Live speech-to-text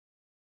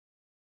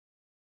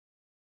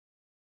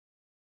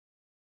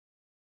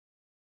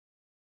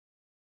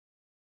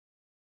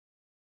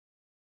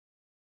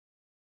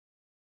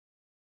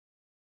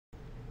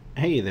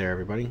Hey there,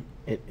 everybody.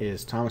 It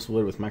is Thomas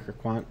Wood with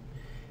Microquant.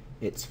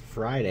 It's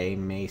Friday,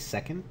 May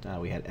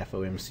 2nd. We had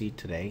FOMC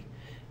today.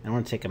 And I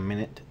want to take a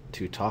minute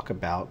to talk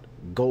about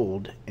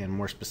gold, and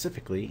more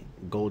specifically,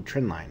 gold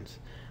trend lines.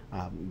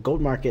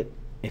 Gold market,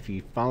 if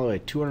you follow a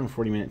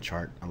 240-minute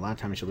chart, a lot of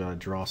times you'll be able to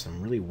draw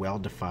some really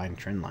well-defined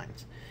trend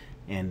lines.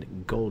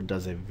 And gold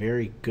does a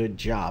very good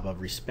job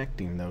of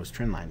respecting those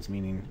trend lines,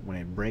 meaning when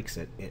it breaks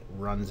it, it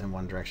runs in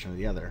one direction or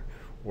the other,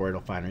 or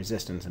it'll find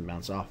resistance and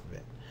bounce off of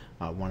it.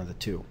 One of the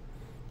two.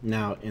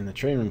 Now, in the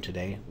trading room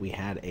today, we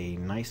had a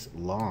nice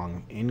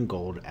long in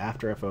gold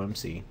after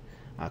FOMC,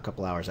 a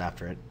couple hours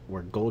after it,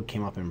 where gold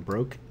came up and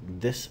broke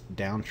this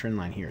downtrend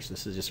line here. So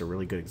this is just a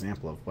really good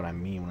example of what I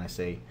mean when I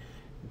say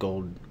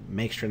gold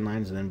makes trend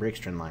lines and then breaks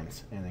trend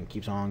lines and then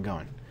keeps on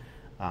going.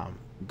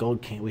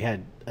 We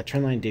had a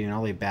trend line dating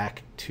all the way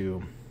back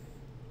to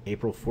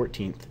April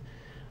 14th,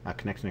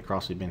 connecting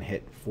across. We've been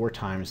hit 4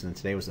 times, and then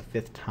today was the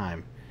 5th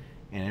time.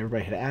 And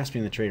everybody had asked me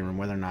in the trading room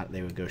whether or not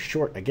they would go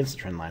short against the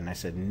trend line. And I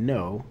said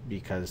no,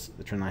 because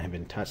the trend line had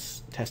been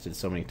tested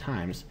so many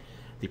times,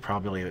 the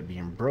probability of it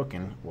being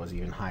broken was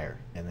even higher.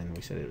 And then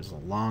we said it was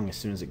long as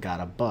soon as it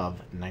got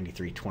above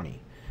 93.20.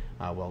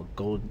 Well,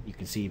 gold, you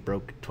can see,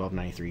 broke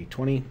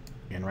 1293.20,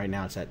 and right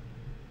now it's at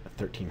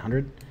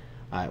 1300.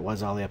 It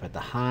was all the way up at the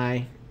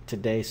high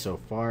today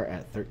so far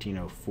at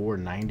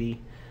 1304.90.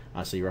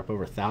 So you're up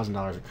over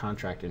 $1,000 a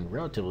contract in a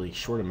relatively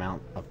short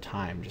amount of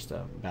time, just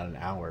about an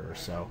hour or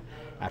so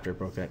after it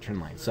broke that trend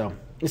line. So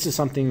this is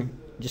something,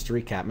 just to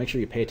recap, make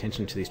sure you pay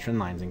attention to these trend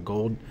lines in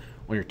gold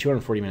on your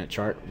 240-minute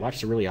chart.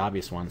 Watch the really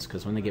obvious ones,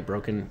 because when they get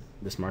broken,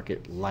 this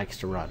market likes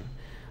to run.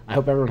 I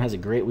hope everyone has a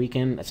great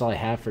weekend. That's all I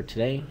have for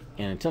today,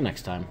 and until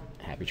next time,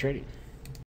 happy trading.